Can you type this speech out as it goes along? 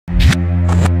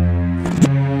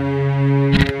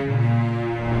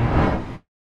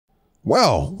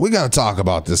Well, we got to talk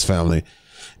about this, family.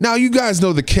 Now, you guys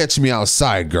know the Catch Me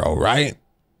Outside girl, right?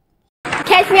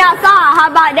 Catch Me Outside,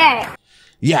 how about that?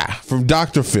 Yeah, from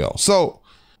Dr. Phil. So,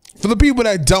 for the people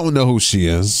that don't know who she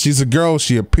is, she's a girl.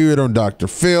 She appeared on Dr.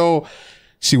 Phil.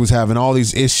 She was having all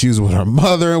these issues with her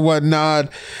mother and whatnot.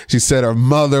 She said her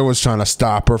mother was trying to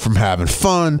stop her from having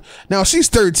fun. Now, she's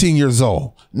 13 years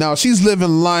old. Now, she's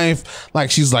living life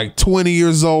like she's like 20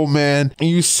 years old, man. And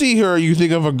you see her, you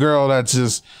think of a girl that's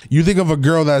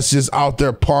just out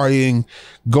there partying,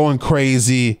 going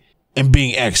crazy, and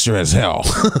being extra as hell.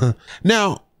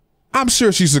 Now, I'm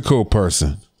sure she's a cool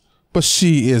person, but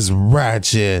she is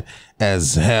ratchet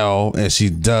as hell, and she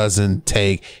doesn't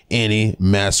take any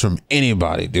mess from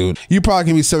anybody, dude. You probably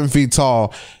can be 7 feet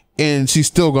tall, and she's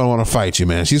still gonna want to fight you,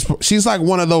 man. She's like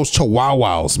one of those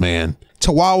chihuahuas, man.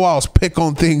 Chihuahuas pick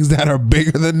on things that are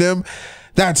bigger than them.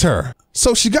 That's her.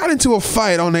 So she got into a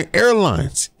fight on the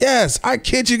airlines. Yes, I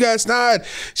kid you guys not.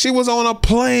 She was on a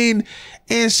plane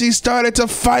and she started to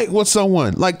fight with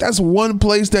someone. Like, that's one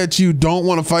place that you don't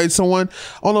want to fight someone.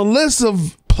 On a list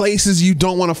of places you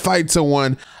don't want to fight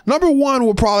someone, number 1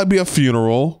 will probably be a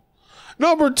funeral.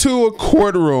 Number 2, a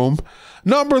courtroom.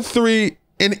 Number 3,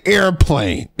 an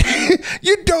airplane.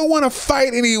 You don't want to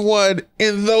fight anyone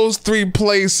in those 3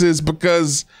 places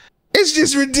because it's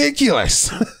just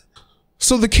ridiculous.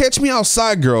 So the Catch Me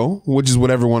Outside girl, which is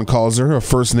what everyone calls her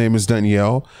first name is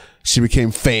Danielle. She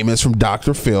became famous from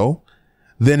Dr. Phil.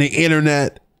 Then the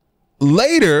internet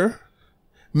later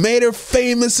made her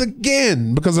famous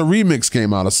again because a remix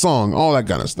came out, a song, all that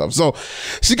kind of stuff. So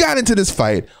she got into this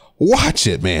fight. Watch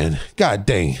it, man. God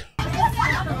dang.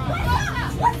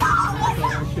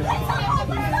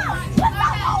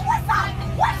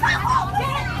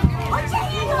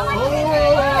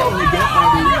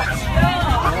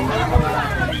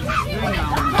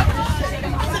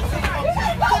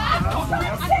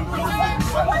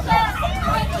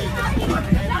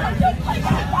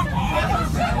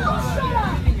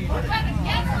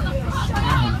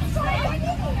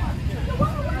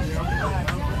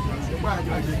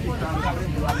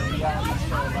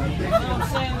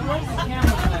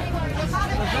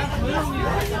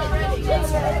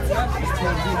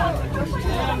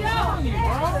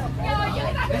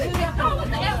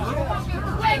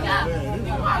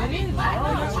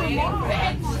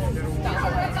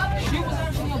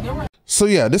 So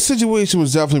yeah, this situation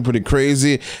was definitely pretty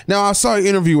crazy. Now, I saw an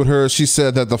interview with her. She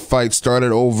said that the fight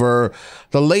started over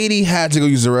the lady had to go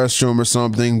use the restroom or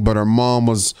something, but her mom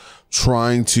was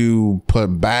trying to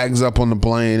put bags up on the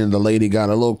plane and the lady got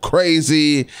a little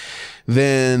crazy.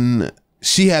 Then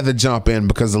she had to jump in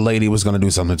because the lady was going to do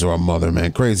something to her mother,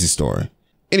 man. Crazy story.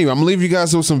 Anyway, I'm gonna leave you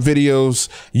guys with some videos.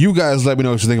 You guys let me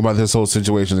know what you think about this whole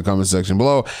situation in the comment section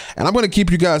below. And I'm gonna keep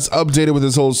you guys updated with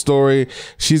this whole story.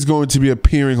 She's going to be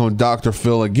appearing on Dr.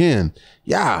 Phil again.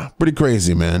 Yeah, pretty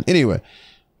crazy, man. Anyway,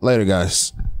 later,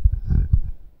 guys.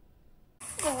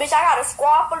 Bitch, I got a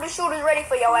squad full of shooters ready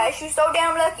for your ass. You so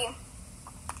damn lucky.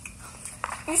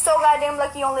 You so goddamn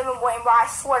lucky you don't live in Boynton, bro. I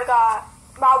swear to God.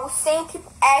 Bro, I was seeing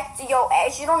people after your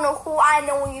ass. You don't know who I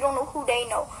know and you don't know who they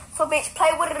know. So, bitch,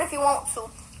 play with it if you want to.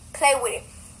 Play with it.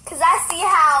 Because I see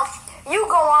how you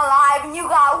go on live and you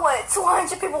got, what,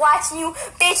 200 people watching you?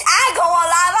 Bitch, I go on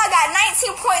live. I got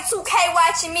 19.2K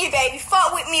watching me, baby.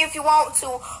 Fuck with me if you want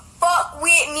to. Fuck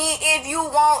with me if you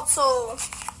want to.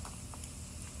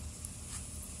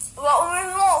 Fuck with me if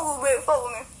you want to, bitch. Fuck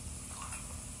with me.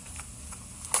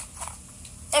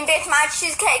 And, bitch, my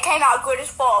cheesecake came out good as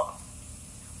fuck.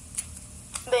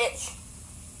 Bitch.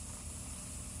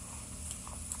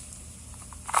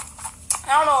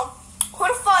 I don't know who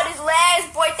the fuck this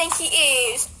last boy think he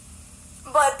is.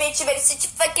 But, bitch, you better sit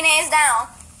your fucking ass down.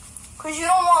 Because you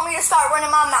don't want me to start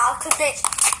running my mouth. Because, bitch,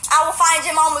 I will find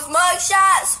your mama's mug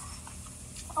shots.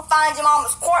 I'll find your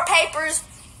mama's court papers.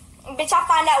 And, bitch, I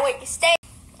find out where you stay.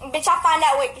 And, bitch, I find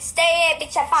out where you stay at.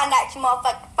 Bitch, I find out your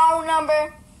motherfucking phone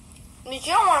number. Bitch,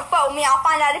 you don't want to fuck with me. I'll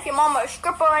find out if your mama a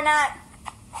stripper or not.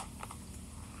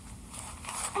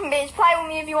 And, bitch, play with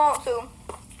me if you want to.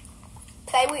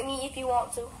 Play with me if you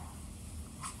want to.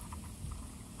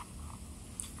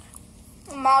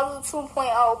 Malu 2.0.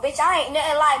 Bitch, I ain't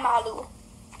nothing like Malu.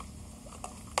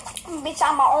 Bitch,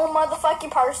 I'm my own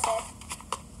motherfucking person.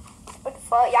 What the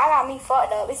fuck? Y'all got me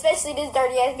fucked up. Especially this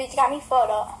dirty ass bitch got me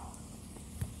fucked up.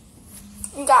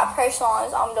 You got pressure on,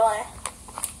 so I'm done.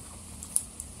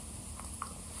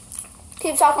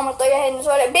 Keep talking, I'm gonna throw your head in the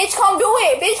toilet. Bitch, come do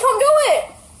it. Bitch, come do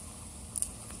it.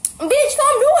 Bitch,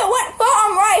 come do it. What the fuck?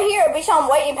 I'm right here. Bitch, I'm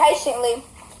waiting patiently.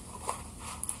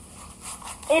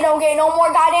 It don't get no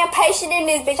more goddamn patient than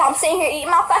this, bitch. I'm sitting here eating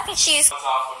my fucking cheese. Wait,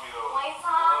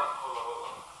 huh? Hold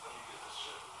on. Let me get this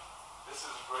shit.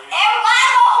 Everybody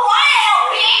know who I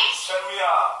am, bitch. Check me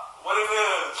out. What it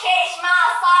is? Catch my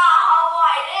fire,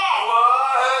 homeboy. That.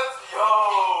 What? Yo,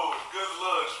 good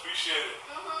looks. Appreciate it.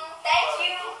 Thank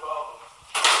you. No problem.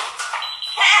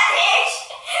 Bitch.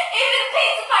 Even the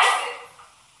pizza person.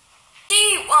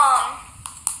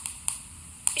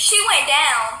 She went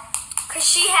down because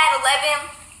she had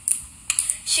 11.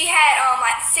 She had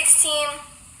like 16.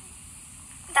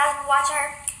 That's watch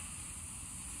her.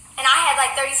 And I had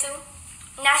like 32.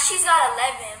 Now she's got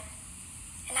 11.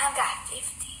 And I've got 50.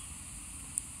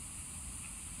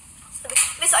 So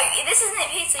this isn't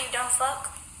pizza, you dumb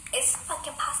fuck. It's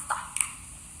fucking pasta.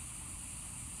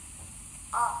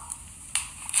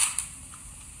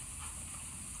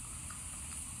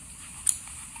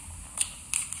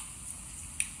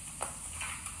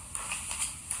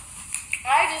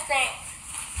 I just think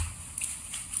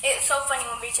it's so funny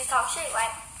when bitches talk shit.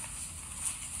 Like,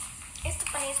 it's the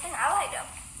funniest thing. I like them.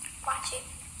 Watch it.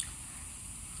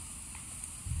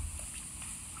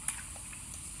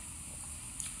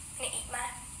 I'm gonna eat my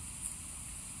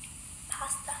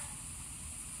pasta.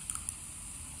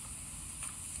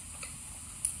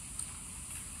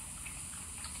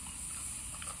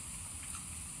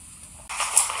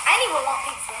 I didn't even want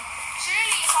pizza.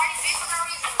 Shirley, it's already big for no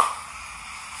reason.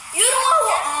 You the one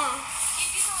who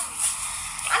Keep using me.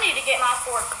 I need to get my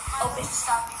fork open.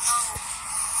 Stop it.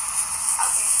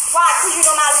 Okay. Why? Cause you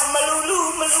know my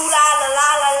malulu, malula, la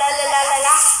la la la la la la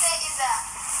la. What she said is that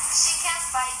she can't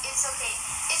fight. It's okay.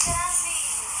 It's honestly,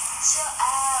 chill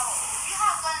out. You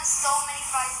have gotten so many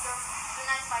fights, girl. Do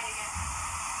not fight again.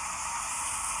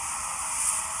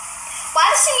 Why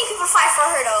does she need people to fight for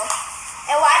her though?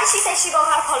 And why did she say she gonna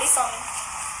call the police on me?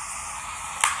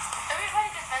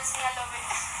 Everybody defends me. I love it.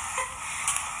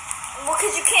 Well,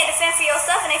 cause you can't defend for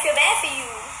yourself and they feel bad for you.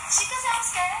 She doesn't. I'm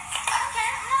scared. I don't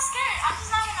care. I'm not scared. I'm just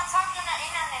not gonna talk on the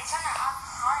internet trying to act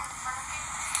hard in front of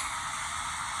people.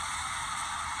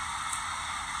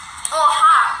 Oh,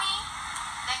 hot. Me,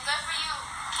 then good for you.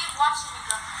 Keep watching me,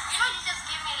 girl. You know, you just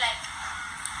give me like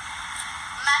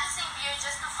Madison beer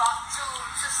just to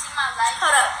see my life.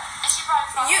 Hold up. And she probably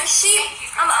found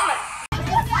I'm a.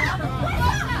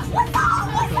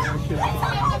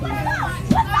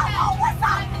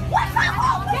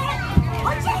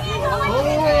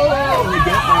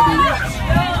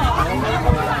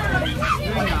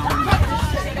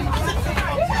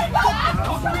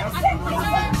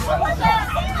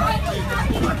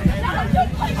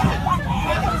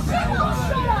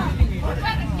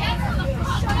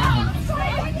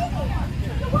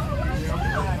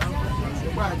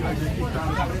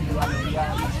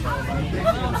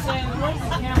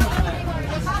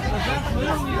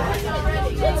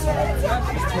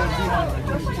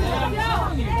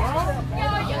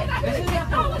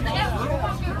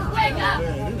 Wake up!